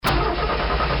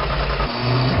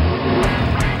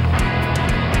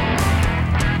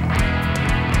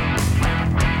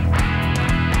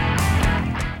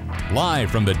Live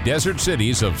from the desert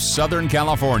cities of Southern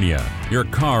California, your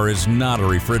car is not a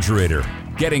refrigerator.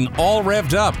 Getting all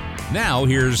revved up. Now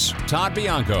here's Todd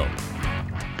Bianco.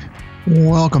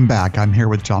 Welcome back. I'm here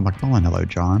with John McMullen. Hello,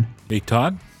 John. Hey,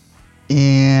 Todd.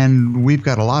 And we've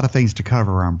got a lot of things to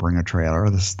cover on Bring a Trailer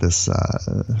for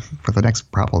the next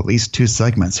probably at least two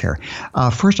segments here.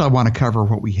 First, I want to cover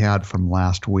what we had from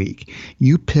last week.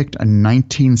 You picked a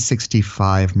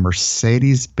 1965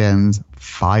 Mercedes-Benz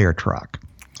fire truck.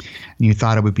 And you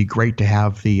thought it would be great to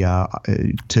have for the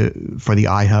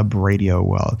iHub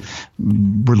radio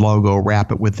logo,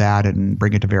 wrap it with that, and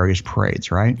bring it to various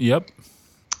parades, right? Yep.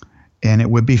 And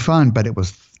it would be fun, but it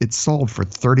sold for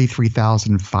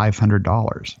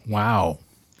 $33,500. Wow.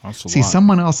 That's a lot. See,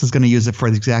 someone else is going to use it for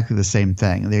exactly the same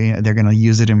thing. They're going to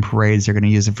use it in parades. They're going to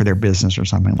use it for their business or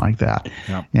something like that.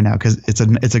 Yep. Because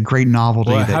it's a great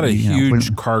novelty. Well, it had a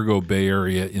huge cargo bay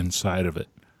area inside of it.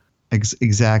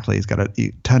 Exactly. It's got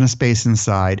a ton of space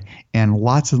inside and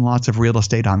lots of real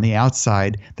estate on the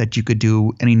outside that you could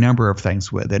do any number of things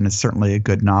with. And it's certainly a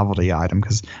good novelty item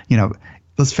because,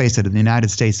 let's face it, in the United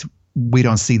States, we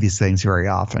don't see these things very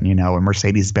often. A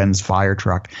Mercedes-Benz fire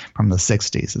truck from the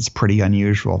 60s. It's pretty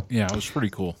unusual. Yeah, it was pretty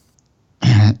cool.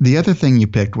 The other thing you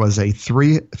picked was a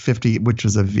 350, which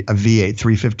was a V8,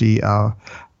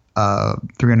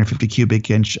 350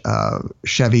 cubic inch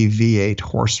Chevy V8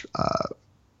 horse.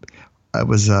 It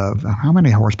was how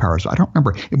many horsepower? I don't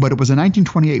remember, but it was a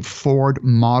 1928 Ford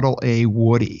Model A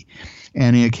Woody.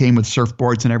 And it came with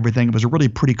surfboards and everything. It was really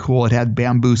pretty cool. It had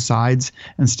bamboo sides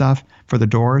and stuff for the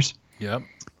doors. Yep.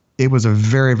 It was a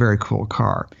very, very cool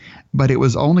car. But it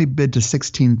was only bid to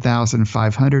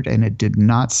 $16,500 and it did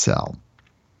not sell.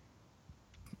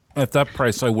 At that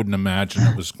price, I wouldn't imagine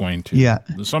it was going to. Yeah.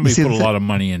 Somebody put a lot of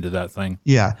money into that thing.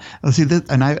 Yeah. Well, see,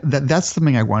 that's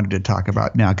something I wanted to talk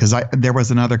about now because there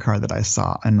was another car that I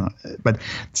saw, but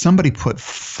somebody put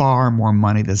far more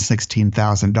money than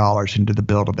 $16,000 into the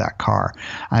build of that car.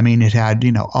 I mean, it had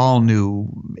all new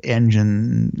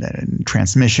engine and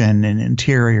transmission and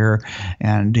interior,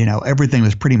 and everything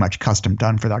was pretty much custom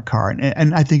done for that car.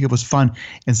 And I think it was fun,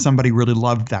 and somebody really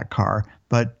loved that car,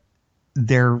 but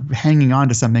they're hanging on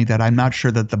to something that I'm not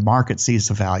sure that the market sees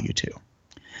the value to.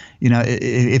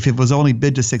 If it was only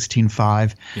bid to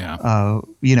 $16,500,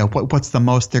 yeah. What's the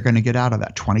most they're going to get out of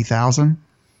that? $20,000?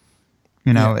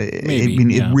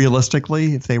 Maybe,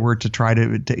 realistically, if they were to try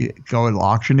to go at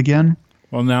auction again.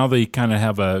 Well, now they kind of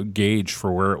have a gauge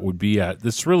for where it would be at.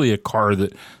 It's really a car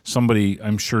that somebody,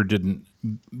 I'm sure, didn't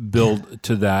build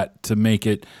to that to make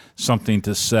it something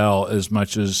to sell as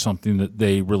much as something that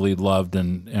they really loved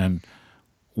and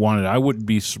wanted. I wouldn't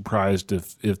be surprised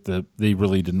if they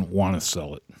really didn't want to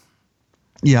sell it.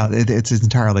 Yeah, it's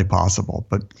entirely possible.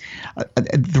 But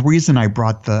the reason I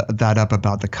brought that up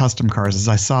about the custom cars is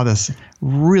I saw this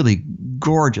really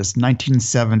gorgeous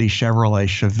 1970 Chevrolet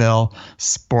Chevelle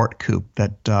Sport Coupe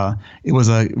that it was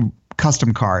a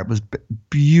custom car. It was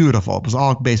beautiful. It was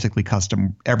all basically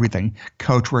custom, everything.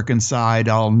 Coachwork inside,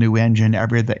 all new engine,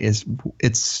 everything. It's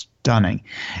stunning.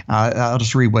 I'll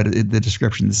just read what the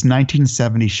description. This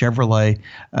 1970 Chevrolet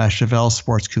Chevelle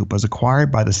Sports Coupe was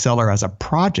acquired by the seller as a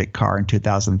project car in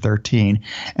 2013,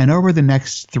 and over the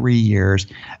next 3 years,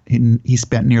 he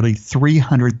spent nearly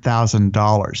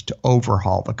 $300,000 to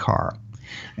overhaul the car.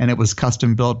 And it was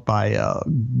custom built by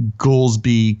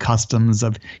Goolsby Customs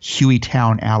of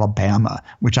Hueytown, Alabama,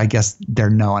 which I guess they're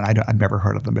known. I've never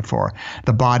heard of them before.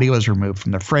 The body was removed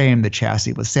from the frame. The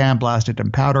chassis was sandblasted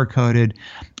and powder coated.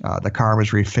 The car was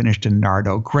refinished in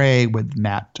Nardo gray with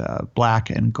matte black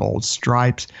and gold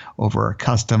stripes over a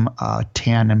custom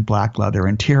tan and black leather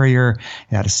interior.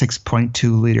 It had a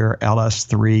 6.2-liter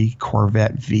LS3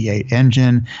 Corvette V8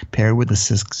 engine paired with a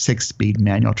six-speed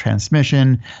manual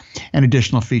transmission. And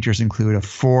additional features include a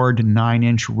Ford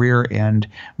 9-inch rear end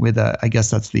with I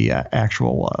guess that's the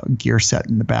actual gear set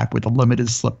in the back with a limited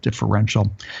slip differential,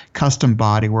 custom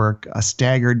bodywork, a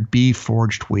staggered B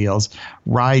forged wheels,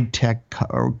 Ride Tech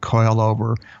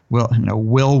coilover,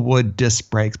 Willwood disc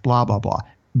brakes, blah, blah, blah,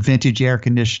 vintage air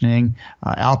conditioning,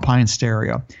 Alpine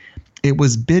stereo. It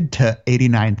was bid to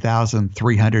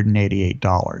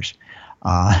 $89,388.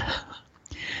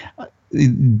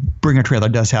 Bring a Trailer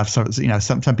does have some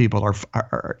people are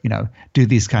do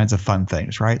these kinds of fun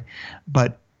things, right?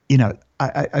 But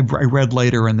I read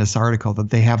later in this article that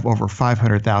they have over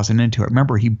 $500,000 into it.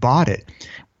 Remember, he bought it,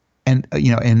 and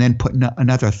then put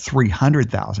another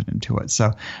 $300,000 into it.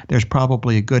 So there's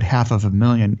probably a good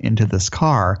 $500,000 into this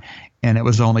car, and it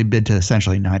was only bid to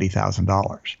essentially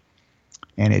 $90,000,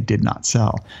 and it did not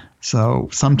sell. So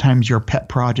sometimes your pet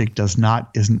project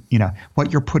isn't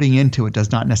what you're putting into it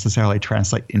does not necessarily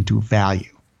translate into value.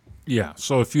 Yeah.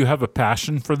 So if you have a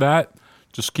passion for that,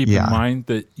 just keep in mind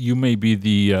that you may be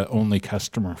the only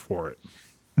customer for it.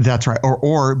 That's right.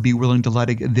 Or be willing to let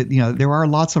it, there are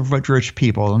lots of rich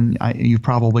people, and you've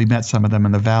probably met some of them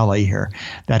in the Valley here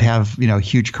that have,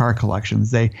 huge car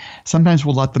collections. They sometimes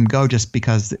will let them go just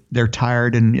because they're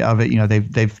tired of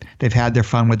it. They've had their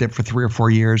fun with it for 3 or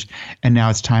 4 years, and now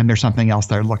it's time there's something else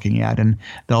they're looking at, and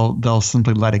they'll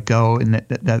simply let it go. And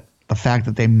that the fact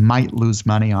that they might lose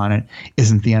money on it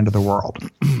isn't the end of the world.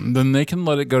 Then they can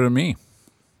let it go to me.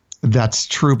 That's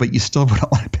true, but you still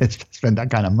wouldn't want to spend that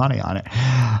kind of money on it.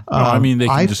 They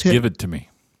can just give it to me.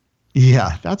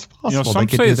 Yeah, that's possible. Some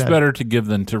say it's better to give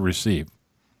than to receive.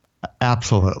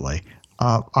 Absolutely.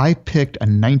 I picked a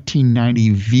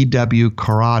 1990 VW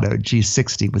Corrado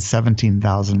G60 with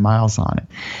 17,000 miles on it.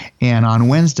 And on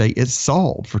Wednesday, it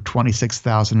sold for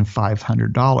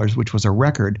 $26,500, which was a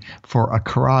record for a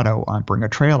Corrado on Bring a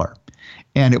Trailer.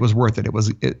 And it was worth it. It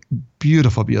was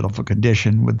beautiful, beautiful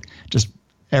condition with just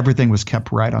everything was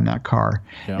kept right on that car.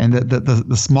 Yeah. And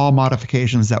the small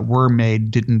modifications that were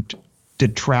made didn't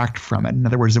detract from it. In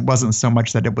other words, it wasn't so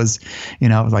much that it was,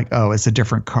 like, oh, it's a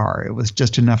different car. It was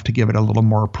just enough to give it a little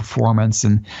more performance,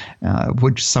 and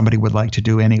which somebody would like to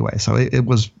do anyway. So it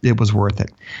was worth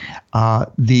it.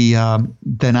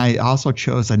 Then I also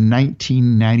chose a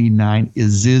 1999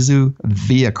 Isuzu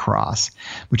Via-Cross,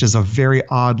 which is a very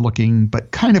odd looking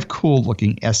but kind of cool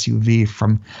looking SUV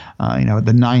from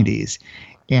the 90s.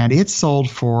 And it sold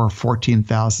for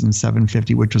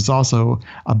 $14,750, which was also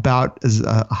about as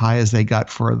high as they got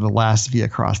for the last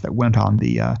Via-Cross that went on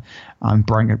the on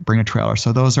Bring a Trailer.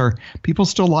 So those are, people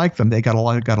still like them. They got a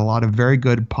lot of very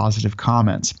good positive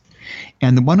comments.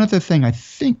 And the one other thing I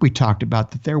think we talked about,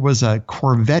 that there was a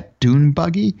Corvette dune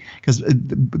buggy, because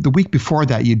the week before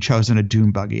that you'd chosen a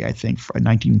dune buggy, I think, for a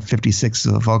 1956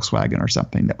 Volkswagen or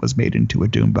something that was made into a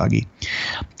dune buggy.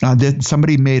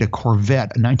 Somebody made a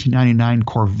Corvette, a 1999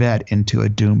 Corvette, into a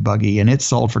dune buggy, and it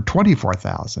sold for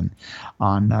 $24,000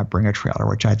 on Bring a Trailer,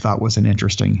 which I thought was an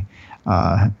interesting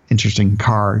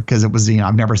car, because it was,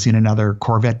 I've never seen another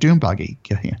Corvette dune buggy.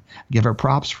 Give it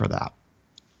props for that.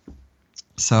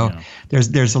 So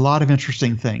there's a lot of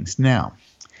interesting things. Now,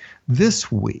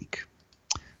 this week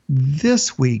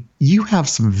you have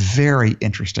some very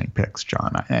interesting picks,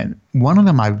 John, and one of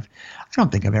them I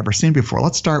don't think I've ever seen before.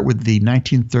 Let's start with the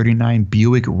 1939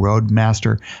 Buick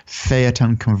Roadmaster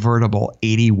Phaeton Convertible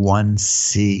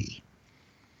 81C.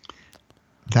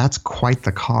 That's quite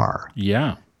the car.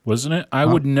 Yeah, wasn't it? I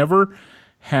would never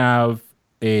have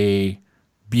a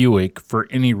Buick for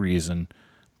any reason.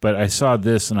 But I saw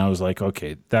this and I was like,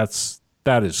 okay, that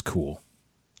is cool.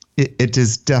 It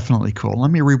is definitely cool. Let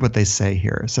me read what they say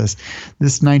here. It says,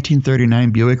 this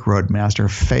 1939 Buick Roadmaster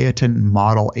Phaeton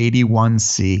Model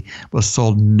 81C was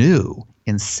sold new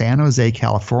in San Jose,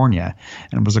 California,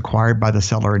 and was acquired by the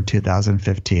seller in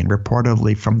 2015,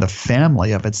 reportedly from the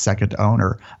family of its second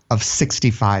owner of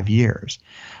 65 years.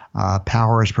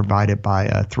 Power is provided by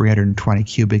a 320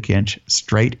 cubic inch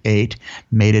straight 8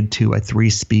 mated to a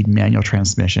 3-speed manual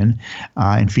transmission,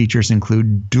 and features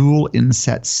include dual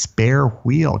inset spare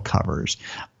wheel covers,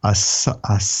 a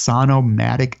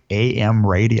Sonomatic AM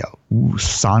radio,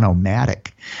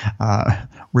 Sonomatic,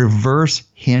 reverse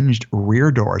hinged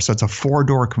rear door, so it's a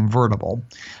 4-door convertible.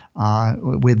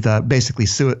 With basically,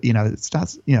 it's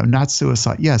not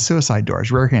suicide doors,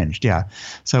 rear hinged,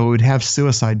 So it would have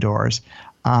suicide doors.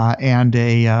 And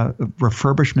a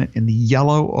refurbishment in the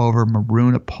yellow over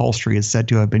maroon upholstery is said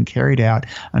to have been carried out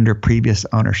under previous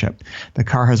ownership. The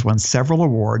car has won several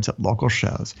awards at local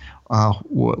shows.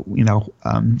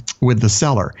 With the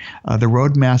seller, the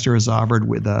Roadmaster is offered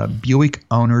with a Buick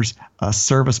owner's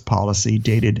service policy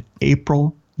dated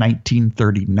April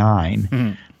 1939.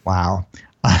 Mm-hmm. Wow.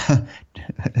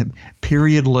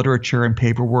 Period literature and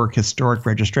paperwork, historic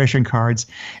registration cards,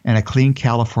 and a clean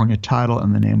California title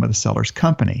in the name of the seller's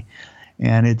company.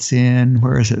 And it's in,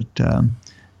 where is it?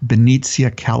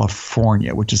 Benicia,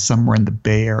 California, which is somewhere in the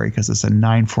Bay Area, because it's a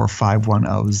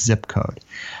 94510 zip code.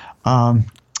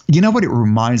 You know what it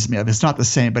reminds me of? It's not the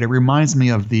same, but it reminds me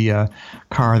of the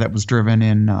car that was driven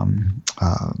in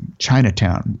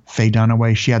Chinatown, Faye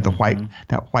Dunaway. She had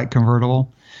that white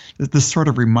convertible. This sort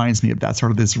of reminds me of that,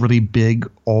 sort of this really big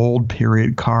old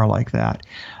period car like that.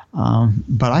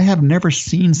 But I have never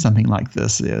seen something like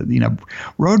this.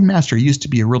 Roadmaster used to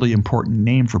be a really important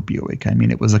name for Buick. I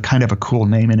mean, it was a kind of a cool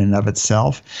name in and of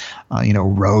itself.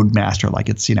 Roadmaster, like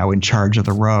it's in charge of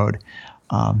the road.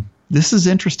 This is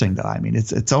interesting, though. I mean,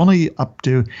 it's only up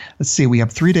to, let's see, we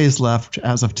have 3 days left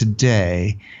as of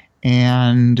today,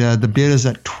 and the bid is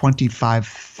at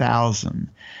 $25,000.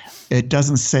 It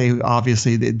doesn't say,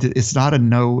 obviously, it's not a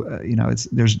no,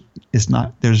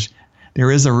 there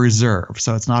is a reserve,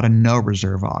 so it's not a no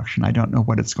reserve auction. I don't know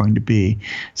what it's going to be.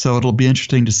 So it'll be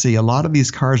interesting to see. A lot of these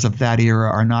cars of that era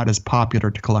are not as popular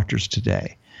to collectors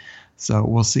today. So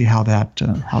we'll see how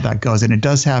that goes. And it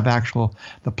does have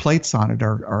the plates on it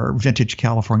are vintage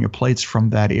California plates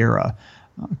from that era.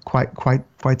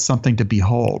 Quite something to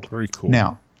behold. Very cool.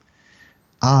 Now,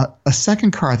 a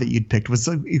second car that you'd picked was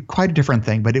quite a different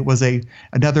thing, but it was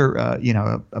another a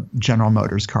General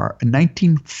Motors car, a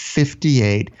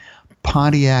 1958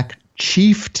 Pontiac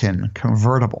Chieftain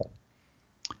convertible.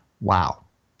 Wow.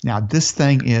 Now this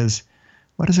thing is,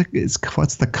 what is it?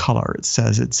 What's the color? It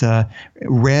says it's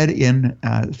red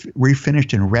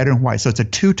refinished in red and white. So it's a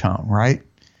two-tone, right?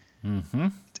 Mm-hmm.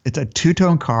 It's a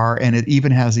two-tone car, and it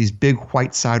even has these big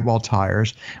white sidewall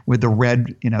tires with the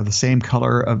red, the same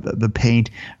color of the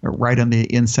paint right on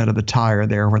the inside of the tire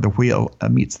there where the wheel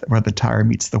where the tire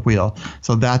meets the wheel.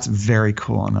 So that's very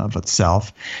cool in of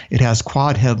itself. It has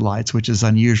quad headlights, which is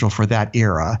unusual for that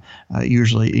era.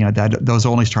 Usually, those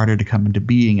only started to come into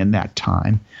being in that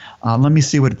time. Let me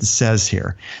see what it says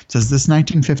here. It says this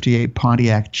 1958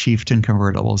 Pontiac Chieftain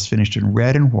convertible is finished in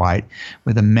red and white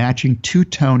with a matching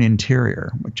two-tone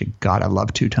interior, which, God, I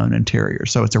love two-tone interiors.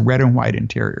 So it's a red and white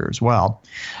interior as well.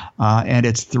 And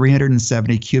its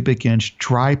 370 cubic inch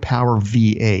tri-power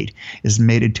V8 is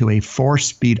mated to a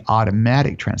 4-speed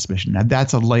automatic transmission. Now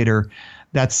that's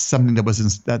something that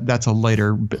was that's a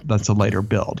later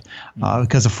build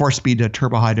because a 4-speed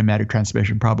turbo automatic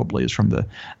transmission probably is from the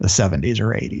 70s or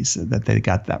 80s that they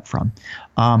got that from.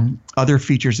 Other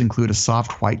features include a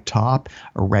soft white top,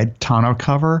 a red tonneau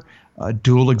cover,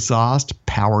 dual exhaust,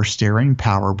 power steering,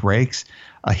 power brakes,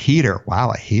 a heater,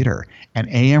 an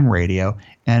AM radio,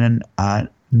 and a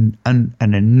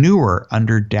newer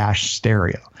under-dash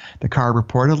stereo. The car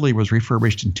reportedly was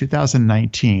refurbished in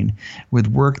 2019 with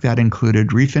work that included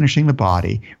refinishing the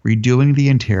body, redoing the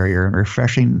interior, and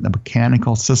refreshing the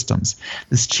mechanical systems.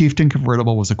 This Chieftain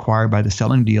convertible was acquired by the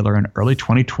selling dealer in early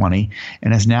 2020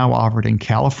 and is now offered in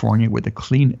California with a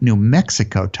clean New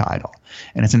Mexico title.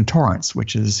 And it's in Torrance,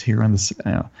 which is here in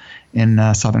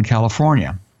Southern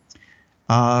California.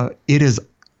 It is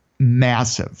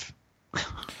massive.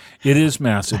 It is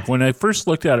massive. When I first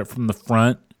looked at it from the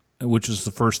front, which is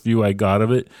the first view I got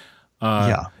of it,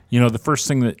 the first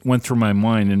thing that went through my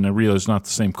mind, and I realize it's not the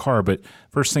same car, but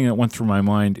first thing that went through my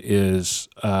mind is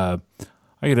I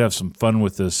could have some fun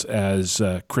with this as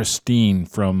Christine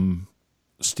from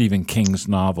Stephen King's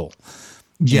novel.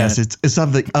 Yes, it's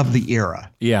of the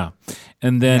era. Yeah,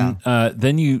 and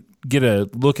then you get a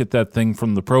look at that thing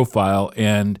from the profile,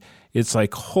 and it's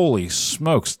like, holy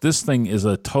smokes, this thing is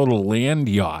a total land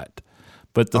yacht.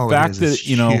 But the fact that,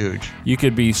 huge. You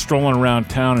could be strolling around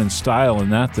town in style in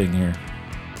that thing here.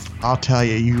 I'll tell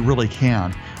you, you really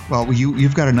can. Well,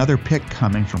 you've got another pick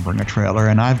coming from Bring a Trailer,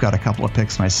 and I've got a couple of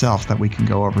picks myself that we can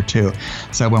go over too.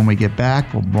 So when we get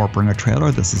back, we'll more Bring a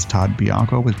Trailer. This is Todd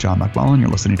Bianco with John McMullen. You're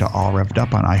listening to All Revved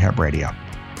Up on iHeart Radio.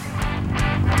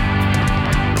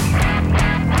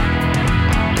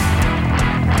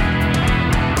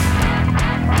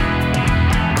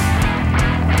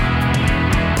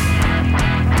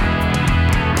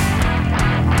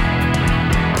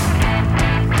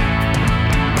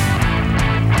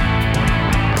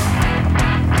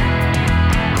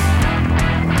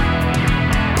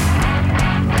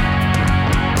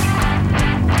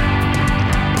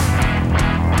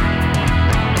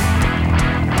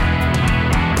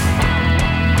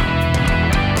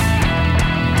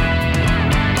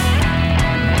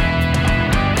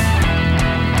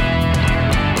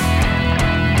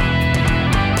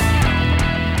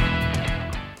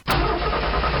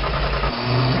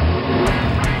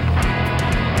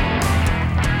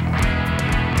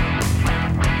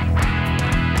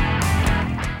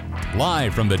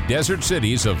 Live from the desert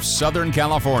cities of Southern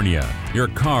California, your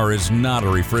car is not a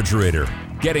refrigerator.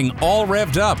 Getting all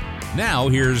revved up. Now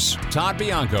here's Todd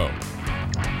Bianco.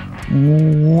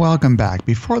 Welcome back.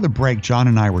 Before the break, John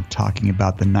and I were talking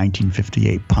about the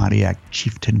 1958 Pontiac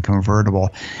Chieftain convertible,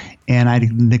 and I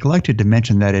neglected to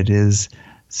mention that it is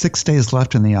 6 days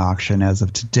left in the auction as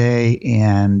of today,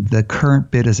 and the current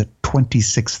bid is at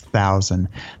 $26,000.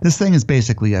 This thing is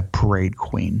basically a parade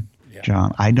queen.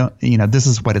 John, I don't, this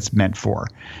is what it's meant for,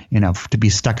 to be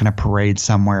stuck in a parade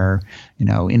somewhere,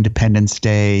 Independence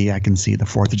Day. I can see the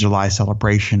 4th of July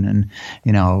celebration and,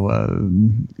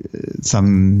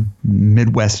 some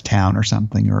Midwest town or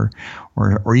something, or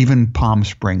even Palm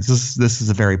Springs. This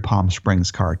is a very Palm Springs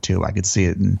car too. I could see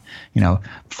it in,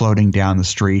 floating down the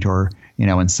street or,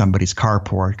 in somebody's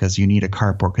carport, because you need a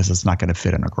carport because it's not going to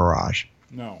fit in a garage.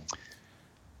 No.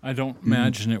 I don't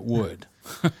imagine it would.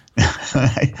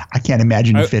 I can't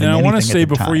imagine you fitting anything. And I want to say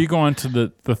before you go on to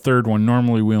the third one,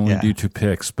 normally we only do 2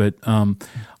 picks, but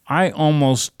I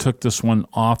almost took this one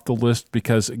off the list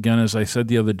because, again, as I said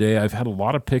the other day, I've had a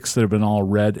lot of picks that have been all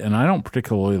red, and I don't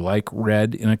particularly like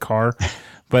red in a car.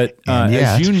 But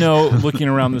as you know, looking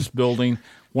around this building,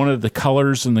 one of the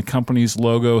colors in the company's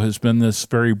logo has been this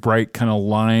very bright kind of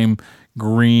lime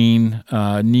green,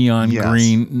 neon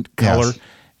green color.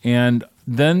 And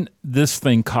then this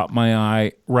thing caught my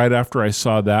eye right after I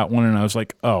saw that one, and I was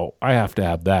like, oh, I have to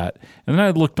have that. And then I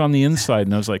looked on the inside,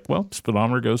 and I was like, well,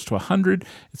 speedometer goes to 100.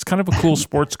 It's kind of a cool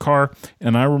sports car,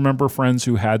 and I remember friends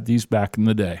who had these back in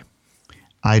the day.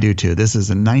 I do, too. This is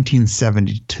a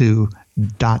 1972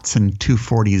 Datsun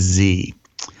 240Z.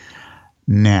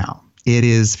 Now, it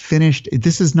is finished.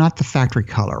 This is not the factory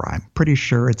color. I'm pretty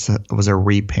sure it was a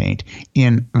repaint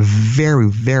in very,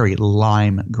 very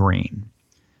lime green.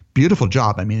 Beautiful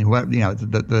job. I mean,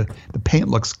 the paint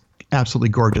looks absolutely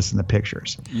gorgeous in the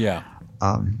pictures. Yeah.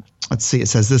 Let's see. It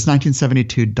says this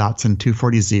 1972 Datsun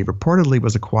 240Z reportedly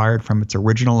was acquired from its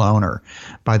original owner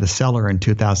by the seller in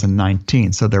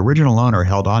 2019. So the original owner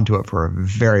held on to it for a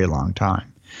very long time.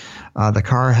 The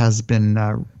car has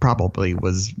been probably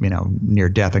was near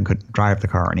death and couldn't drive the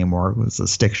car anymore. It was a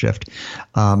stick shift.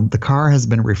 The car has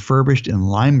been refurbished in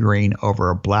lime green over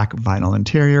a black vinyl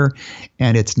interior,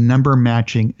 and its number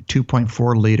matching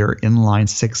 2.4 liter inline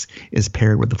 6 is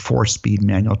paired with a 4-speed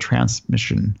manual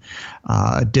transmission.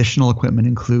 Additional equipment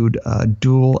include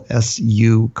dual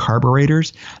SU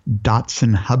carburetors,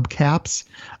 Datsun hubcaps,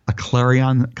 a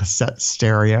Clarion cassette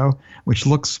stereo, which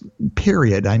looks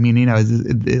period. I mean,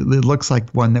 it looks like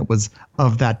one that was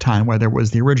of that time. Whether it was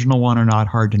the original one or not,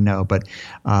 hard to know. But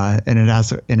and it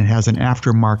has an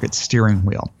aftermarket steering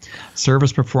wheel.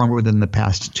 Service performed within the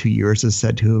past 2 years is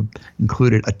said to have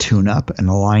included a tune-up, an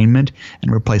alignment,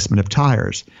 and replacement of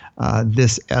tires.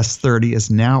 This S30 is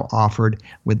now offered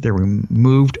with the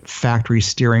removed factory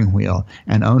steering wheel,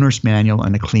 an owner's manual,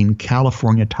 and a clean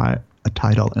California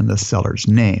title in the seller's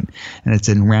name, and it's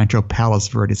in Rancho Palos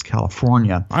Verdes,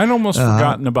 California. I'd almost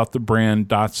forgotten about the brand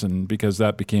Datsun because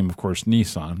that became, of course,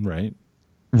 Nissan, right?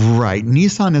 Right.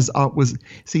 Nissan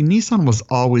was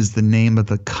always the name of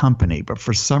the company, but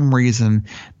for some reason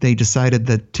they decided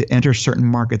that to enter certain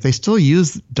markets, they still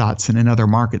use Datsun in other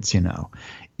markets,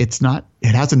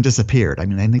 it hasn't disappeared. I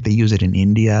mean, I think they use it in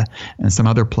India and some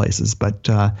other places, but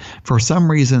for some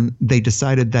reason they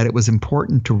decided that it was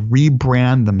important to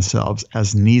rebrand themselves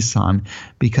as Nissan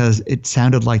because it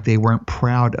sounded like they weren't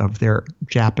proud of their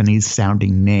Japanese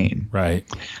sounding name. Right.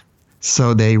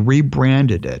 So they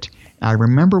rebranded it. I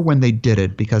remember when they did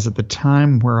it because at the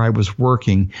time where I was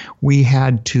working, we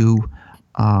had to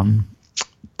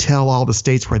tell all the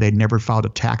states where they'd never filed a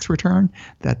tax return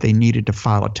that they needed to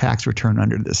file a tax return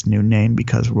under this new name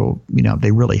because,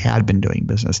 they really had been doing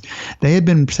business. They had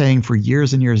been saying for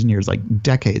years and years and years, like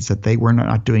decades, that they were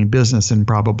not doing business in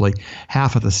probably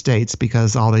half of the states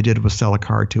because all they did was sell a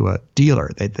car to a dealer.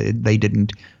 They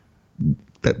didn't.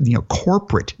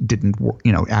 Corporate didn't,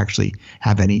 actually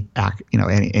have any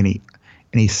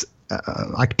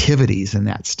activities in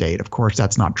that state. Of course,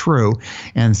 that's not true,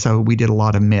 and so we did a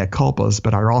lot of mea culpas.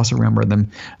 But I also remember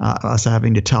us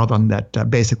having to tell them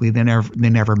that basically they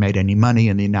never made any money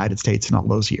in the United States in all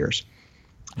those years.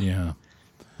 Yeah.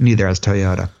 Neither has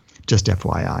Toyota. Just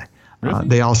FYI. Really?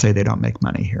 They all say they don't make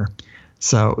money here.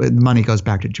 So money goes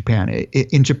back to Japan.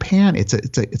 In Japan,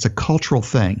 it's a cultural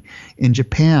thing. In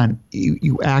Japan,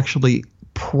 you actually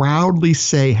proudly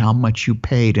say how much you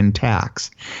paid in tax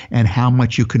and how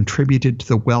much you contributed to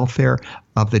the welfare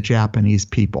of the Japanese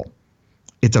people.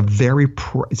 It's a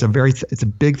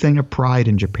big thing of pride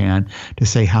in Japan to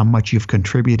say how much you've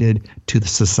contributed to the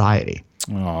society.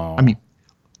 Oh. I mean,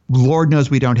 Lord knows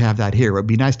we don't have that here. It would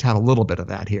be nice to have a little bit of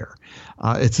that here.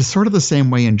 It's sort of the same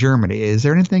way in Germany. Is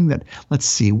there anything that, let's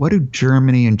see, what do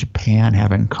Germany and Japan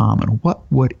have in common? What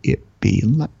would it be?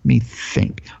 Let me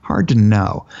think. Hard to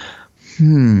know.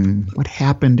 What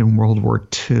happened in World War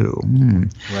II?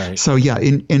 Right. So yeah,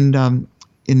 in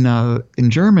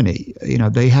Germany,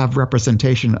 they have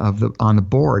representation on the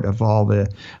board of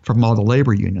from all the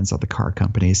labor unions of the car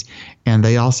companies, and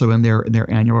they also in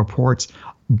their annual reports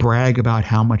brag about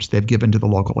how much they've given to the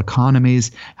local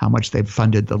economies, how much they've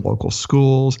funded the local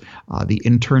schools, the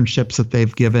internships that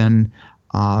they've given.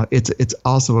 It's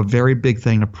also a very big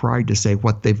thing of pride to say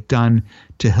what they've done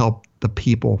to help the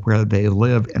people where they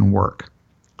live and work.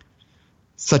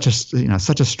 Such a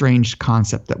strange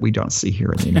concept that we don't see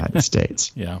here in the United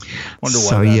States. Yeah, wonder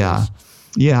why that is.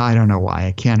 Yeah, I don't know why.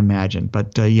 I can't imagine.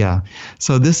 But yeah.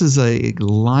 So this is a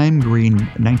lime green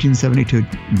 1972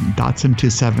 Datsun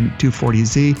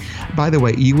 240Z. By the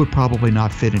way, you would probably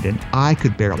not fit it in. I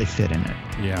could barely fit in it.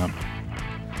 Yeah.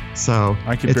 So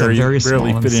I could it's barely fit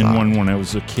in inside. one when I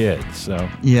was a kid. So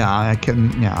Yeah, I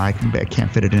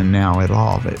can't fit it in now at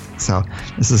all. But so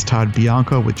this is Todd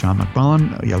Bianco with John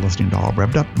McMullen. You're listening to All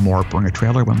Revved Up. More Bring a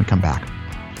Trailer when we come back.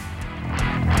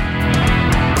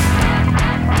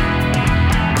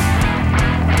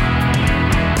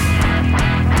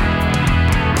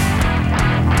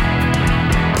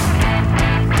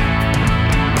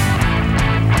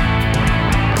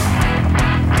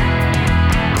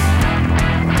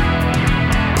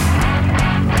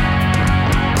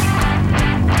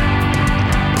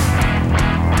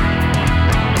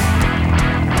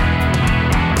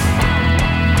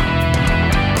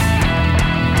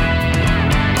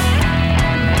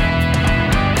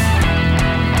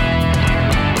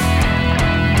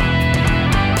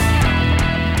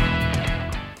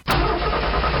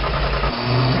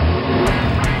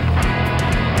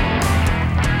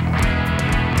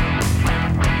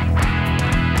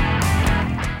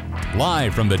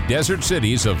 Live from the desert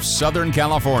cities of Southern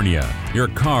California, your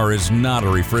car is not a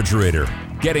refrigerator.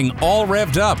 Getting all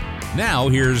revved up. Now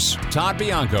here's Todd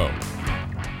Bianco.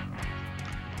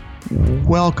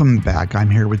 Welcome back.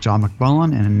 I'm here with John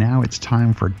McMullen, and now it's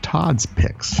time for Todd's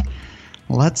picks.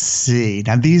 Let's see.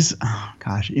 Now these,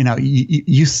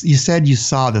 you said you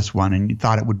saw this one and you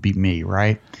thought it would be me,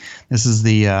 right? This is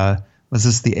was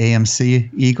this the AMC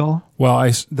Eagle?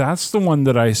 well, that's the one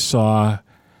that I saw.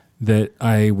 That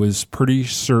I was pretty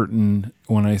certain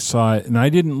when I saw it, and I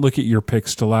didn't look at your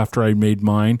picks till after I made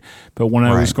mine. But when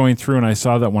I was going through and I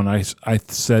saw that one, I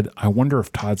said, I wonder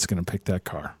if Todd's going to pick that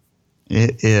car.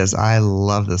 It is. I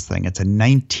love this thing. It's a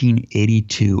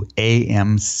 1982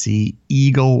 AMC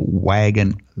Eagle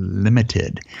Wagon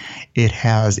Limited. It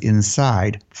has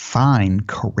inside fine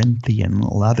Corinthian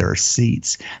leather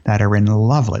seats that are in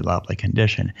lovely, lovely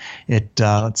condition.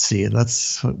 Let's see.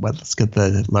 Let's get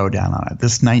the lowdown on it.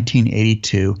 This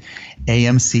 1982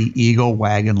 AMC Eagle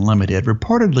Wagon Limited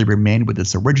reportedly remained with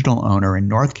its original owner in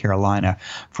North Carolina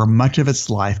for much of its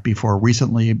life before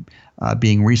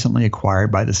being recently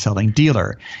acquired by the selling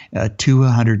dealer.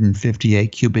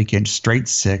 258 cubic inch straight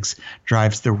six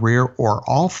drives the rear or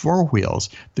all four wheels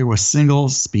through a single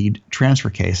speed transfer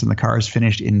case, and the car is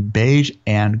finished in beige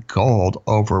and gold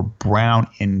over brown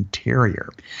interior.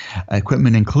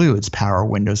 Equipment includes power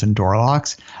windows and door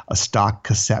locks, a stock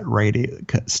cassette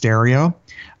stereo,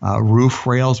 roof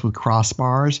rails with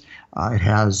crossbars. It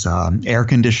has air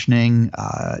conditioning.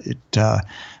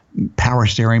 Power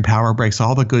steering, power brakes,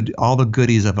 all the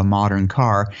goodies of a modern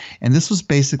car. And this was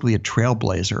basically a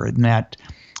trailblazer in that,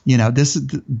 this is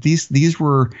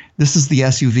the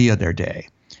SUV of their day.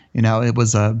 It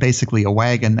was basically a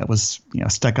wagon that was,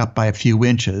 stuck up by a few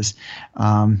inches.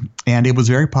 And it was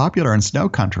very popular in snow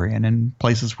country and in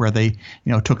places where they,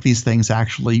 took these things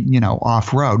actually,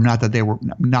 off-road. Not that they were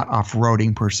not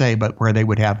off-roading per se, but where they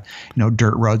would have,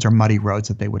 dirt roads or muddy roads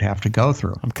that they would have to go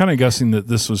through. I'm kind of guessing that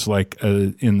this was like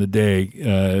in the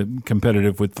day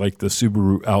competitive with like the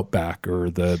Subaru Outback or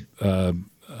the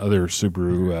other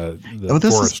Subaru.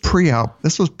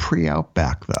 This was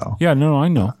pre-Outback though. Yeah, no, I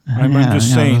know. I'm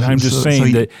just saying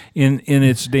that in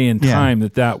its day and time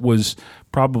that was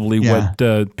probably what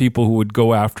people who would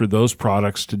go after those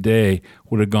products today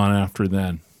would have gone after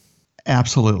then.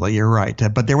 Absolutely, you're right.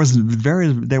 But there was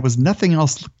nothing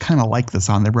else kind of like this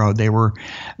on the road.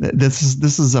 This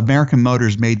is American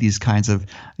Motors made these kinds of,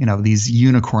 these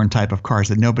unicorn type of cars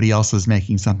that nobody else is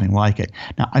making something like it.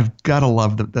 Now, I've got to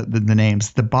love the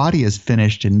names. The body is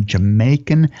finished in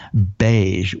Jamaican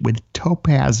beige with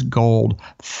topaz gold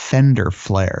fender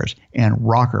flares and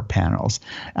rocker panels,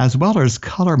 as well as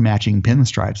color matching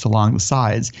pinstripes along the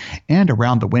sides and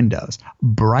around the windows.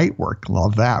 Brightwork,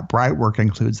 love that. Brightwork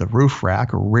includes a roof rack,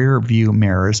 rear view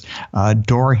mirrors,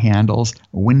 door handles,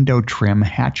 window trim,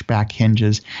 hatchback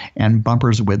hinges, and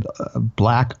bumpers with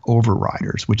black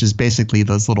overriders, which is basically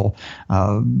those little,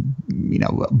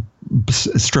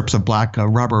 strips of black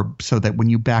rubber so that when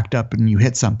you backed up and you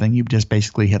hit something, you just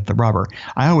basically hit the rubber.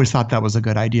 I always thought that was a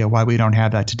good idea. Why we don't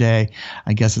have that today,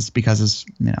 I guess it's because it's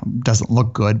doesn't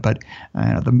look good, but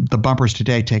the bumpers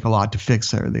today take a lot to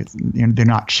fix. They're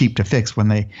not cheap to fix when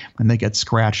they get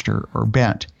scratched or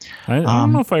bent. I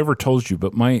don't know if I ever told you,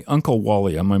 but my Uncle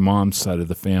Wally on my mom's side of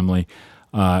the family,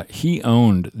 he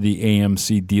owned the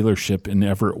AMC dealership in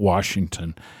Everett,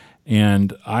 Washington.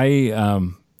 And I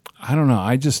don't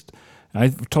know.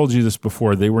 I've told you this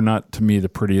before. They were not, to me, the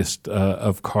prettiest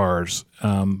of cars,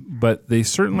 but they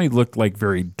certainly looked like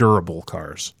very durable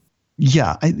cars.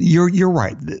 Yeah, you're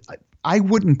right. I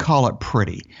wouldn't call it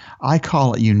pretty. I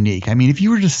call it unique. I mean, if you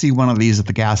were to see one of these at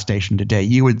the gas station today,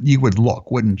 you would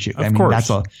look, wouldn't you? Of course.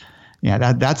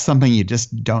 That's something you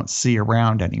just don't see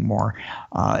around anymore.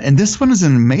 And this one is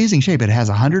in amazing shape. It has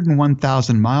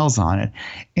 101,000 miles on it,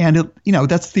 and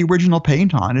that's the original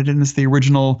paint on it, and it's the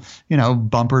original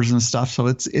bumpers and stuff. So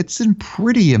it's in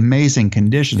pretty amazing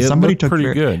condition. Somebody took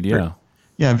pretty good, yeah.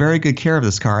 Yeah, very good care of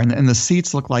this car, and the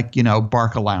seats look like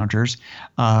Barca loungers.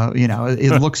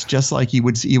 It looks just like you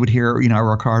would hear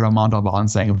Ricardo Montalban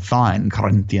saying fine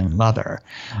Corinthian leather.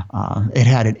 It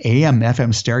had an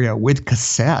AM/FM stereo with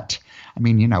cassette. I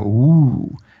mean, these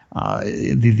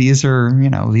are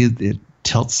the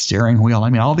tilt steering wheel. I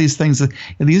mean, all these things.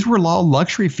 These were all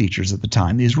luxury features at the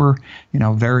time. These were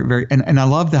very very and I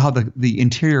love how the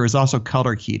interior is also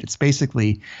color keyed. It's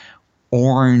basically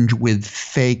orange with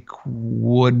fake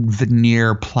wood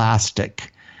veneer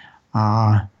plastic.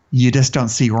 You just don't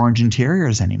see orange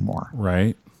interiors anymore,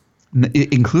 right?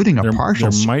 Including a partial.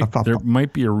 There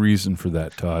might be a reason for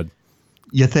that, Todd.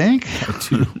 You think? I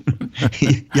do.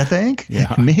 You think?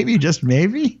 Yeah. Maybe, just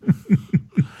maybe.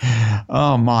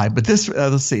 Oh my! But this,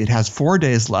 let's see. It has 4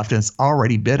 days left, and it's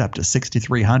already bid up to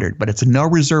 $6,300. But it's a no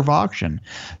reserve auction,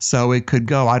 so it could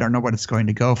go. I don't know what it's going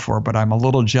to go for, but I'm a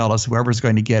little jealous. Whoever's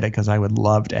going to get it, because I would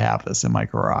love to have this in my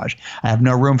garage. I have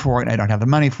no room for it. And I don't have the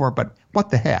money for it. But what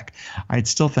the heck? I'd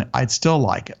still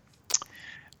like it.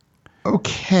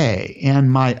 Okay,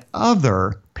 and my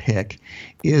other pick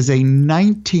is a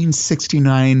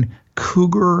 1969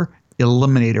 Cougar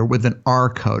Eliminator with an R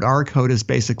code. R code is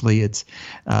basically it's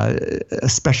a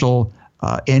special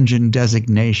engine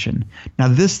designation. Now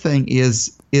this thing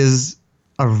is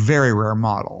a very rare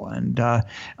model, and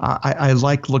I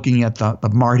like looking at the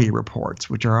Marty reports,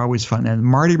 which are always fun. And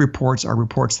Marty reports are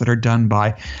reports that are done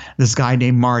by this guy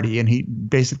named Marty, and he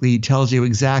basically tells you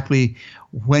exactly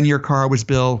when your car was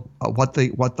built, what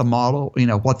the model,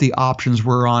 what the options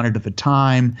were on it at the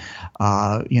time,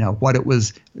 what it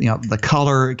was, the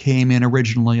color it came in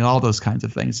originally, all those kinds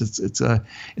of things. It's a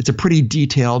pretty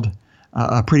detailed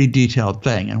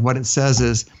thing. And what it says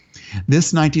is,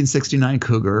 this 1969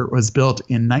 Cougar was built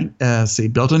in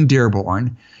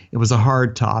Dearborn. It was a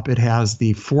hard top. It has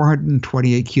the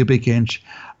 428 cubic inch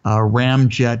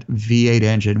Ramjet V8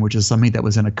 engine, which is something that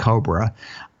was in a Cobra.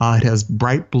 It has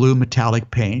bright blue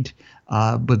metallic paint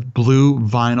with blue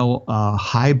vinyl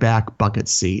high back bucket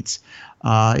seats.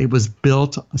 It was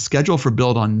scheduled for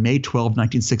build on May 12,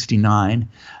 1969.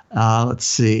 Let's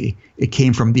see. It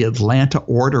came from the Atlanta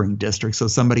ordering district, so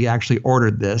somebody actually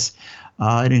ordered this.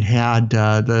 And it had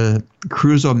the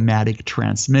Cruise-O-Matic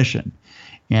transmission.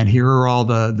 And here are all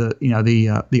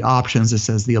the options. It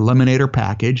says the Eliminator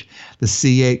package, the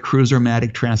C8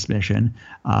 Cruise-O-Matic transmission,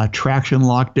 traction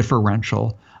lock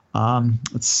differential.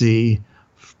 Let's see,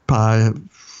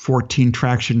 14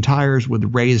 traction tires with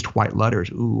raised white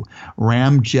letters. Ooh,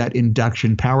 Ramjet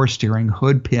induction power steering,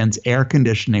 hood pins, air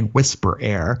conditioning, whisper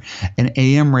air, an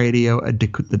AM radio,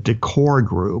 the Decor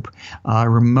group,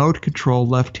 remote control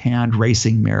left-hand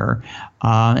racing mirror,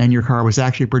 and your car was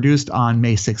actually produced on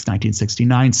May 6,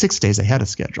 1969, 6 days ahead of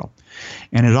schedule.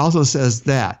 And it also says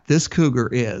that this Cougar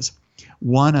is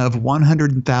one of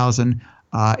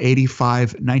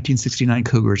 100,085 1969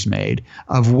 Cougars made,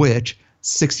 of which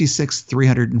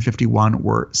 351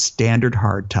 were standard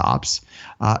hard tops,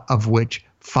 of which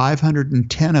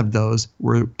 510 of those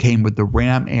came with the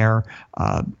Ram Air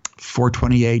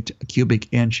 428 cubic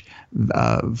inch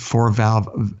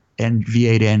 4-valve and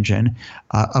V8 engine,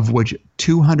 of which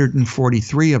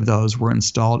 243 of those were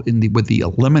installed with the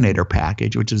Eliminator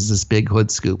package, which is this big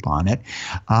hood scoop on it.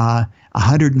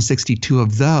 162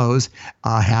 of those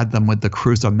had them with the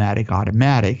Cruise-O-Matic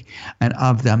automatic, and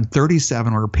of them,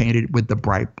 37 were painted with the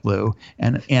bright blue,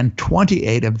 and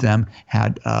 28 of them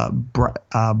had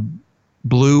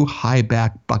blue high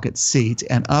back bucket seats,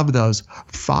 and of those,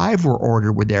 5 were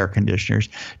ordered with air conditioners.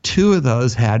 2 of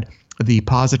those had the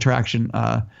Positraction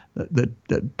the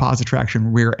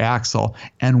Positraction rear axle,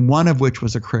 and one of which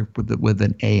was equipped with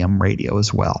an AM radio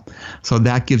as well. So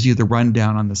that gives you the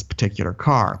rundown on this particular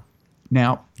car.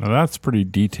 Now that's pretty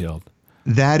detailed.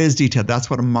 That is detailed. That's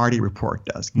what a Marty report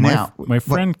does. My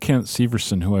friend Kent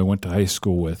Severson, who I went to high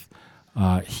school with,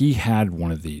 he had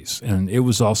one of these, and it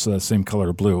was also that same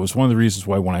color blue. It was one of the reasons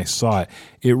why when I saw it,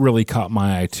 it really caught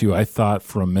my eye too. I thought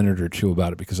for a minute or two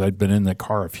about it because I'd been in that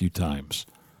car a few times.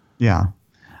 Yeah.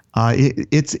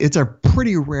 It's a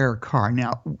pretty rare car.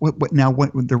 Now,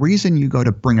 the reason you go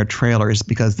to bring a trailer is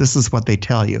because this is what they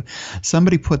tell you.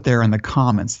 Somebody put there in the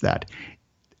comments that,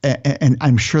 and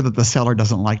I'm sure that the seller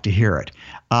doesn't like to hear it.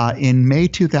 In May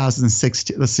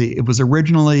 2016, let's see, it was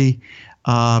originally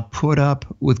put up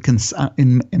with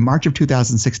in March of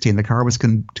 2016. The car was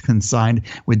consigned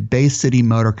with Bay City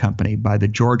Motor Company by the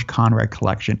George Conrad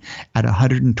Collection at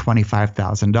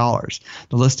 $125,000.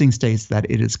 The listing states that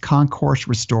it is concourse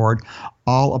restored,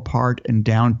 all apart and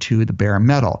down to the bare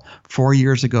metal, 4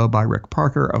 years ago by Rick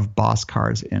Parker of Boss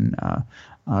Cars in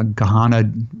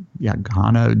Gahanna,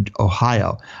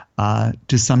 Ohio,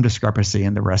 to some discrepancy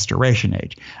in the restoration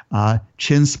age.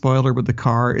 Chin spoiler with the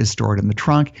car is stored in the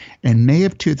trunk. In May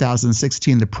of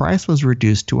 2016, the price was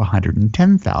reduced to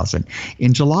 $110,000.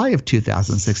 In July of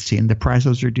 2016, the price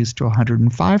was reduced to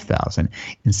 $105,000.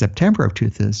 In September of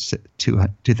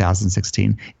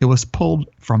 2016, it was pulled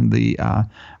from the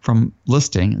from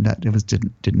listing that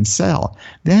it didn't sell.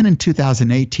 Then in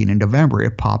 2018, in November,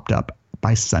 it popped up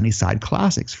by Sunnyside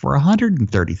Classics for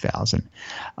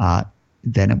 $130,000.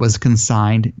 Then it was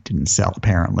consigned, didn't sell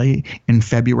apparently. In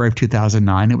February of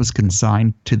 2009, it was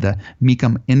consigned to the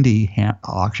Mecum Indy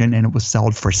auction, and it was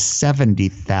sold for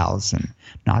 $70,000,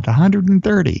 not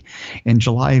 $130,000. In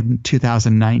July of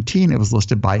 2019, it was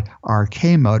listed by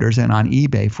RK Motors and on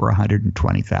eBay for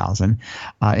 $120,000.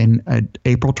 In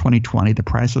April 2020, the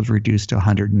price was reduced to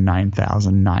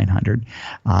 $109,900.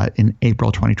 In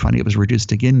April 2020, it was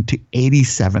reduced again to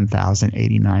 $87,000,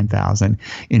 $89,000.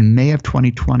 In May of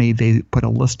 2020, they put a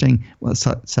listing,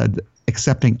 said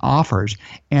accepting offers,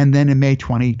 and then in May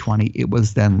 2020 it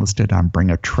was then listed on Bring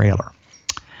a Trailer.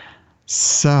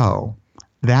 So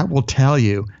that will tell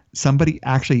you somebody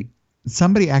actually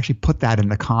put that in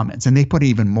the comments, and they put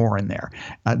even more in there.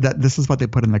 That this is what they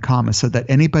put in the comments, so that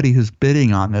anybody who's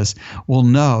bidding on this will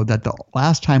know that the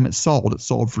last time it sold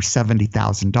for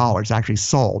 $70,000. Actually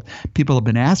sold. People have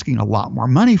been asking a lot more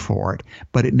money for it,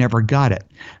 but it never got it.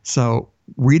 So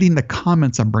reading the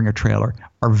comments on Bring a Trailer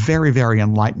are very, very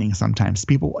enlightening sometimes.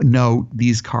 People know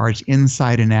these cars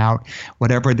inside and out,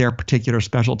 whatever their particular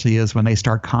specialty is when they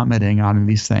start commenting on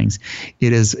these things.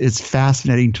 It's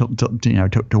fascinating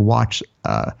to watch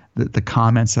the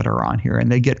comments that are on here,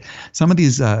 and they get some of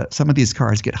these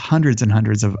cars get hundreds and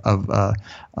hundreds of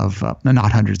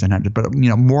not hundreds and hundreds, but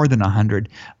more than 100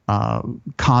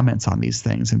 comments on these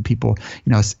things, and people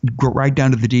go right down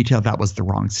to the detail. That was the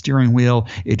wrong steering wheel.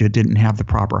 It didn't have the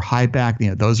proper high back.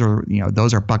 Those are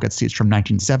bucket seats from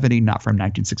 1970, not from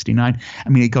 1969. I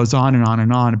mean, it goes on and on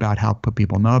and on about how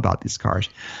people know about these cars.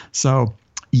 So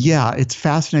yeah, it's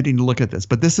fascinating to look at this,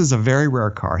 but this is a very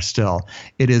rare car still.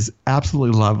 It is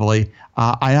absolutely lovely.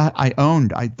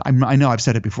 I know I've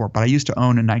said it before, but I used to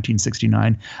own a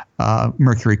 1969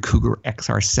 Mercury Cougar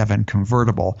XR7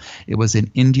 convertible. It was an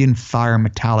Indian Fire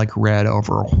metallic red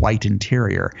over a white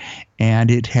interior, and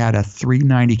it had a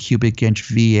 390 cubic inch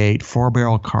V8,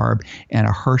 4-barrel carb, and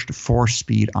a Hurst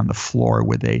 4-speed on the floor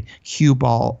with a cue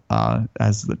ball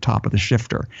as the top of the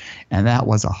shifter, and that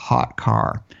was a hot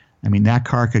car. I mean, that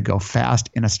car could go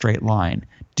fast in a straight line.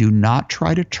 Do not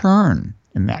try to turn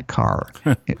in that car,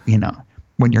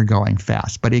 when you're going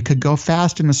fast. But it could go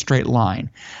fast in a straight line.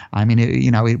 I mean,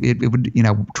 it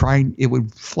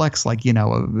would flex like,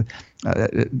 a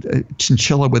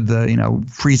chinchilla with the,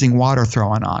 freezing water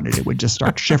thrown on it. It would just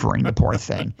start shivering, the poor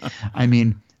thing. I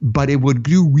mean, but it would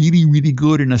do really, really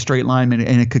good in a straight line, and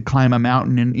it could climb a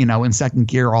mountain in second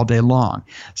gear all day long.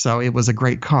 So it was a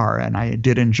great car, and I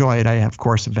did enjoy it. I, of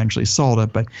course, eventually sold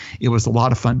it, but it was a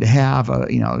lot of fun to have.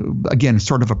 Again,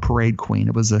 sort of a parade queen.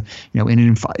 It was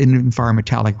Indian Fire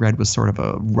metallic red was sort of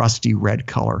a rusty red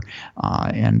color,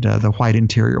 and the white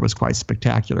interior was quite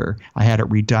spectacular. I had it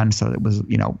redone so it was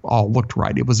all looked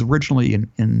right. It was originally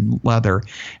in leather,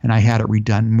 and I had it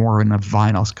redone more in a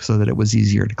vinyl so that it was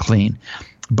easier to clean.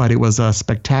 But it was a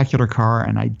spectacular car,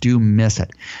 and I do miss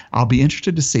it. I'll be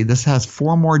interested to see. This has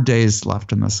 4 more days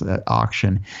left in this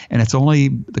auction, and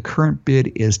the current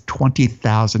bid is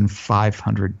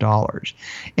 $20,500.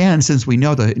 And since we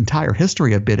know the entire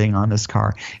history of bidding on this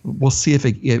car, we'll see if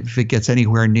it gets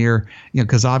anywhere near,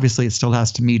 because obviously it still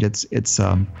has to meet its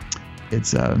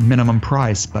minimum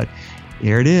price. But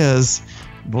here it is.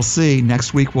 We'll see.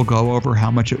 Next week we'll go over how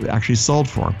much it actually sold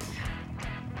for.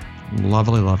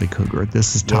 Lovely, lovely Cougar.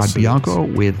 This is Todd Bianco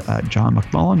with John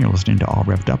McMullen. You're listening to All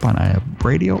Revved Up on iHub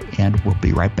Radio, and we'll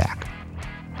be right back.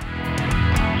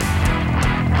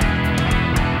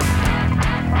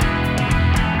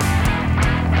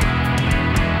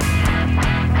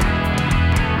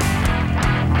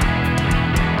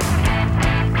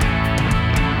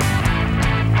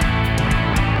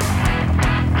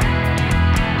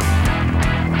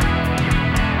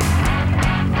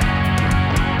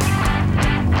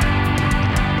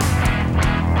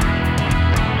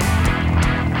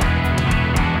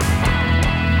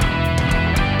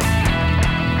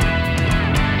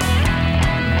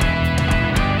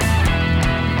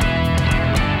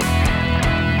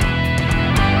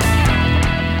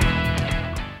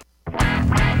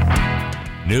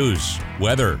 News,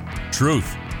 weather,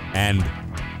 truth, and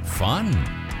fun.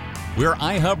 We're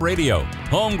iHub Radio,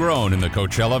 homegrown in the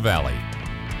Coachella Valley.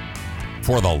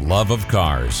 For the love of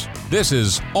cars, this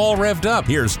is All Revved Up.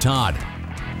 Here's Todd.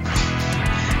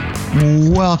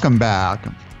 Welcome back.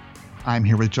 I'm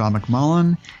here with John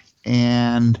McMullen,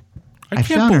 and I can't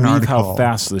found an believe article. how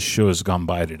fast this show has gone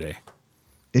by today.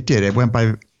 It did. It went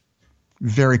by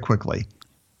very quickly,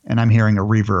 and I'm hearing a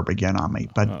reverb again on me.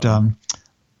 But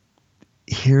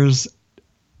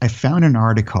I found an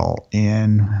article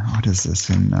in, what is this,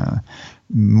 in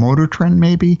Motor Trend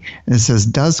maybe? And it says,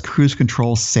 does cruise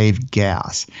control save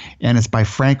gas? And it's by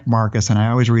Frank Marcus, and I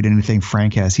always read anything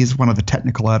Frank has. He's one of the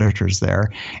technical editors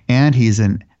there, and he's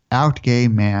an out gay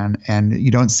man, and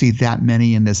you don't see that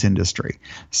many in this industry.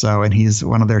 So, and he's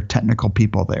one of their technical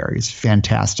people there. He's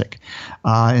fantastic.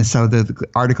 And so the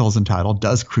article is entitled,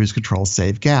 Does Cruise Control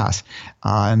Save Gas?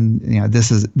 And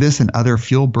this and other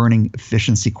fuel burning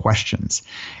efficiency questions.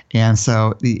 And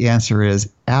so the answer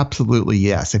is absolutely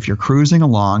yes. If you're cruising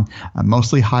along,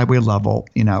 mostly highway level,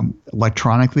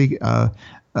 electronically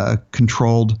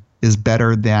controlled is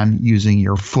better than using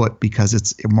your foot because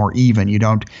it's more even. You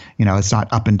don't, it's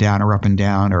not up and down,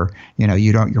 or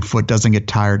your foot doesn't get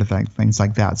tired of things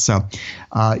like that. So,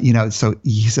 so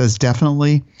he says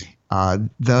definitely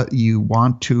you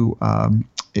want to,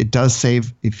 it does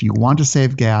save, if you want to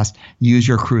save gas, use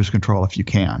your cruise control if you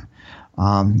can.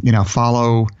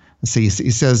 Follow, let's see,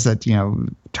 he says that,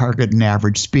 target an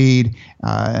average speed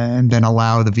and then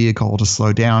allow the vehicle to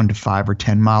slow down to 5 or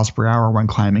 10 miles per hour when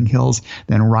climbing hills,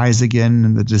 then rise again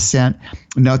in the descent.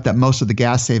 Note that most of the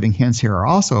gas-saving hints here are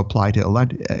also applied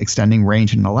to extending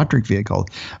range in an electric vehicle.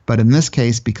 But in this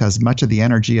case, because much of the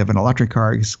energy of an electric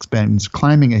car expends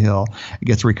climbing a hill, it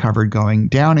gets recovered going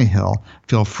down a hill.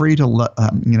 Feel free to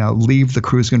leave the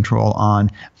cruise control on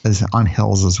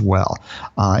hills as well.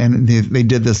 And they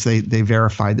did this. They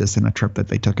verified this in a trip that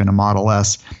they took in a Model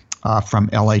S from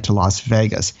LA to Las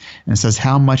Vegas. And it says,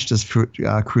 how much does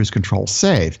cruise control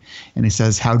save? And he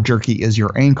says, how jerky is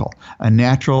your ankle? A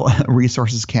Natural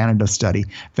Resources Canada study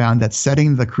found that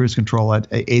setting the cruise control at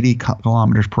 80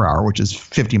 kilometers per hour, which is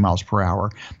 50 miles per hour,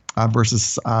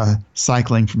 versus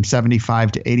cycling from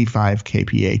 75 to 85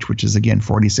 kph, which is again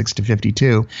 46 to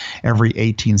 52, every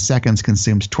 18 seconds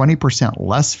consumes 20%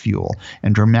 less fuel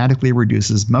and dramatically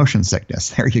reduces motion sickness.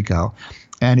 There you go.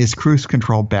 And is cruise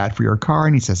control bad for your car?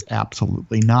 And he says,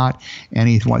 absolutely not. And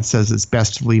he says it's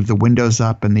best to leave the windows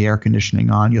up and the air conditioning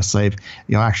on.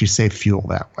 You'll actually save fuel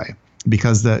that way,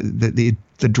 because the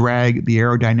drag, the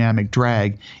aerodynamic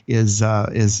drag is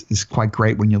quite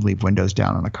great when you leave windows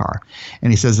down on a car.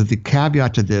 And he says that the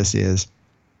caveat to this is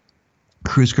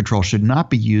cruise control should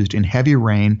not be used in heavy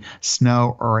rain,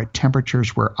 snow, or at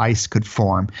temperatures where ice could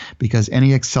form, because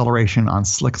any acceleration on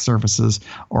slick surfaces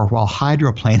or while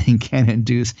hydroplaning can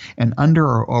induce an under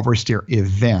or oversteer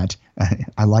event.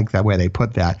 I like that way they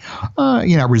put that.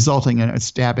 Resulting in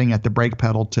stabbing at the brake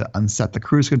pedal to unset the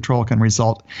cruise control can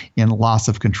result in loss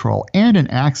of control and an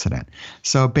accident.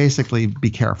 So basically,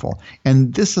 be careful.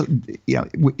 And this,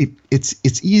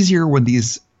 it's easier when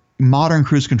these. Modern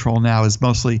cruise control now is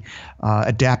mostly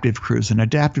adaptive cruise, and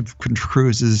adaptive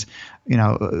cruise is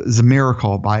a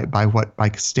miracle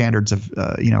by standards of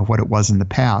what it was in the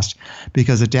past,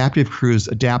 because adaptive cruise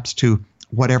adapts to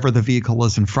whatever the vehicle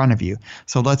is in front of you.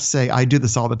 So let's say I do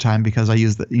this all the time because I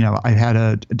use I had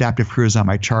an adaptive cruise on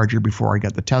my Charger before I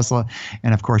got the Tesla,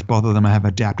 and of course both of them have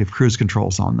adaptive cruise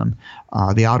controls on them.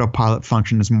 The autopilot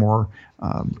function is more.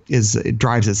 It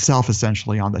drives itself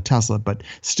essentially on the Tesla, but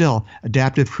still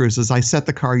adaptive cruises. I set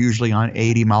the car usually on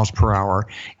 80 miles per hour,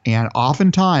 and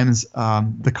oftentimes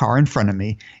the car in front of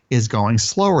me is going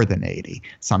slower than 80.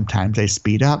 Sometimes they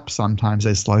speed up, sometimes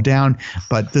they slow down,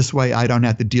 but this way I don't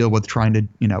have to deal with trying to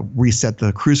reset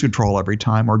the cruise control every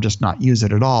time or just not use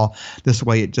it at all. This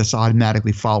way it just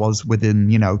automatically follows within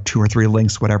 2 or 3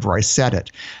 links whatever I set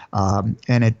it,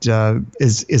 and it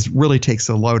is really takes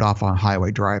the load off on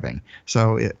highway driving.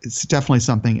 So it's definitely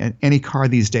something. Any car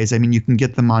these days, I mean, you can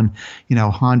get them on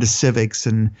Honda Civics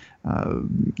and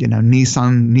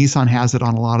Nissan has it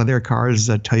on a lot of their cars.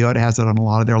 Toyota has it on a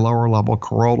lot of their lower level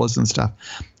Corollas and stuff.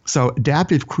 So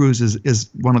adaptive cruise is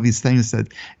one of these things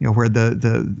that where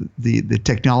the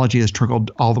technology has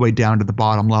trickled all the way down to the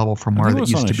bottom level from where it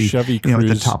used to be Chevy at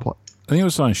the top. I think it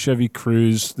was on a Chevy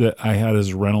Cruze that I had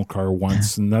as a rental car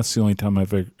once, and that's the only time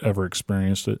I've ever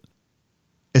experienced it.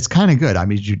 It's kind of good. I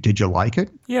mean, did you like it?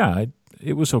 Yeah,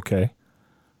 it was okay.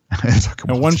 At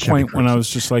one point when I was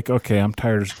just like, okay, I'm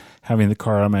tired of having the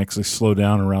car automatically slow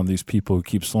down around these people who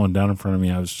keep slowing down in front of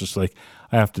me, I was just like,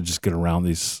 I have to just get around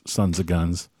these sons of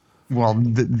guns. Well,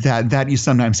 that you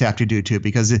sometimes have to do too,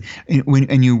 because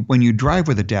when you drive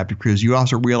with adaptive cruise, you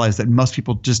also realize that most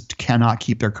people just cannot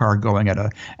keep their car going at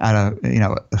the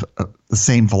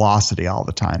same velocity all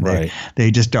the time. Right.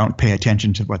 They just don't pay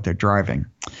attention to what they're driving.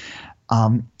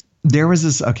 There was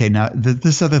this. Okay, now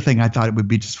this other thing I thought it would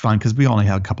be just fun because we only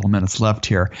have a couple of minutes left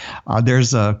here.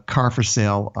 There's a car for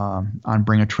sale on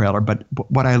Bring a Trailer, but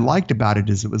what I liked about it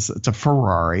is it's a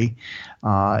Ferrari.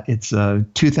 It's a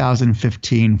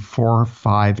 2015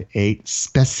 458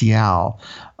 Speciale,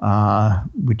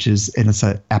 which is, and it's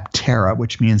a Aptera,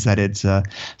 which means that it's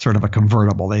sort of a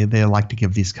convertible. They like to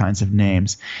give these kinds of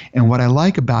names. And what I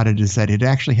like about it is that it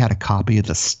actually had a copy of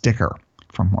the sticker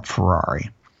from Ferrari.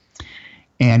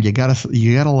 And you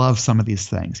gotta love some of these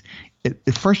things.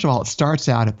 First of all, it starts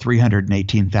out at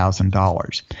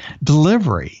 $318,000.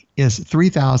 Delivery is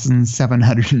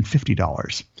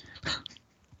 $3,750.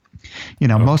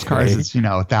 Most cars is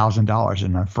 $1,000.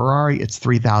 In a Ferrari, it's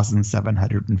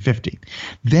 $3,750.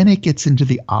 Then it gets into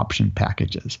the option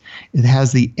packages. It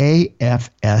has the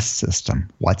AFS system.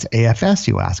 What's AFS,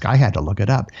 you ask? I had to look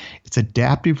it up. It's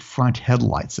Adaptive Front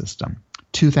Headlight System.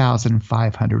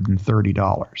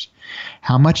 $2,530.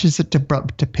 How much is it to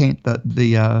paint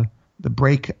the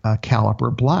brake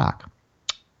caliper black?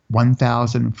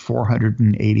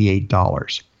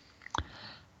 $1,488.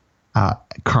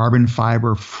 Carbon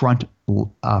fiber front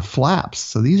flaps.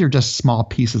 So these are just small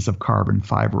pieces of carbon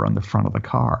fiber on the front of the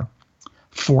car.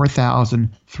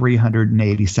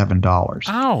 $4,387.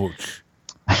 Ouch.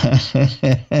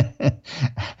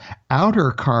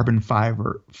 Outer carbon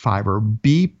fiber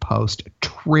B-post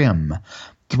trim,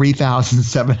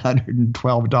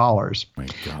 $3,712. My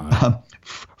God.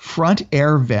 Front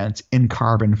air vents in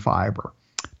carbon fiber,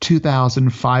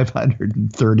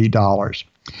 $2,530.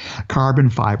 Carbon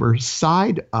fiber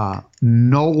side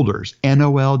Nolders,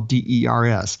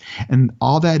 Nolders, and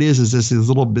all that is this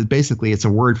little bit. Basically, it's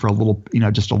a word for a little,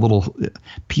 just a little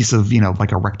piece of,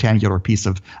 like a rectangular piece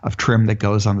of trim that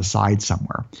goes on the side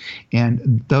somewhere.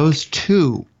 And those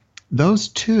two are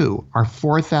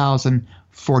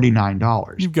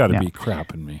 $4,049. You've got to be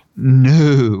crapping me.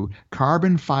 No,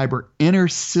 carbon fiber inner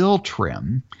sill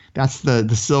trim. That's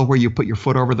the sill where you put your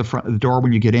foot over the front of the door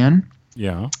when you get in.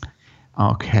 Yeah.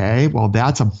 Okay, well,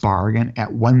 that's a bargain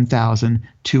at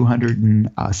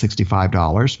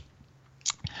 $1,265.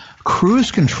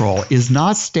 Cruise control is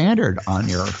not standard on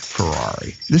your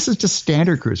Ferrari. This is just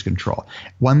standard cruise control,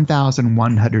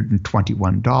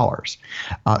 $1,121.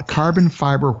 Carbon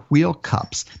fiber wheel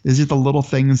cups. These are the little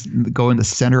things that go in the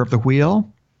center of the wheel.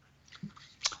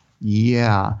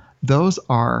 Yeah, those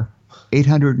are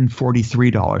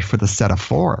 $843 for the set of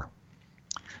 4.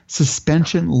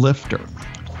 Suspension lifter.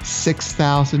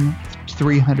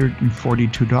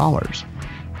 $6,342.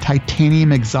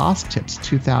 Titanium exhaust tips,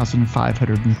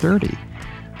 $2,530.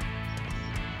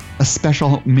 A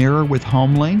special mirror with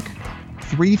HomeLink,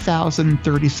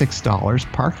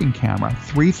 $3,036. Parking camera,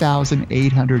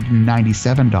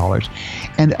 $3,897.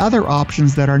 And other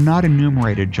options that are not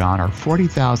enumerated, John, are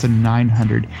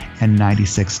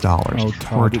 $40,996. Oh,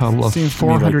 for a total of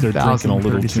 $400,036. Drinking a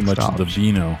little too much of the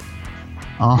vino.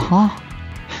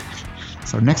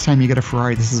 So next time you get a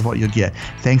Ferrari, this is what you'll get.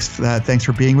 Thanks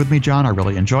for being with me, John. I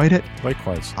really enjoyed it.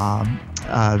 Likewise.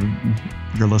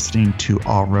 You're listening to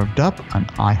All Revved Up on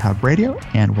iHub Radio,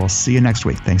 and we'll see you next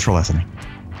week. Thanks for listening.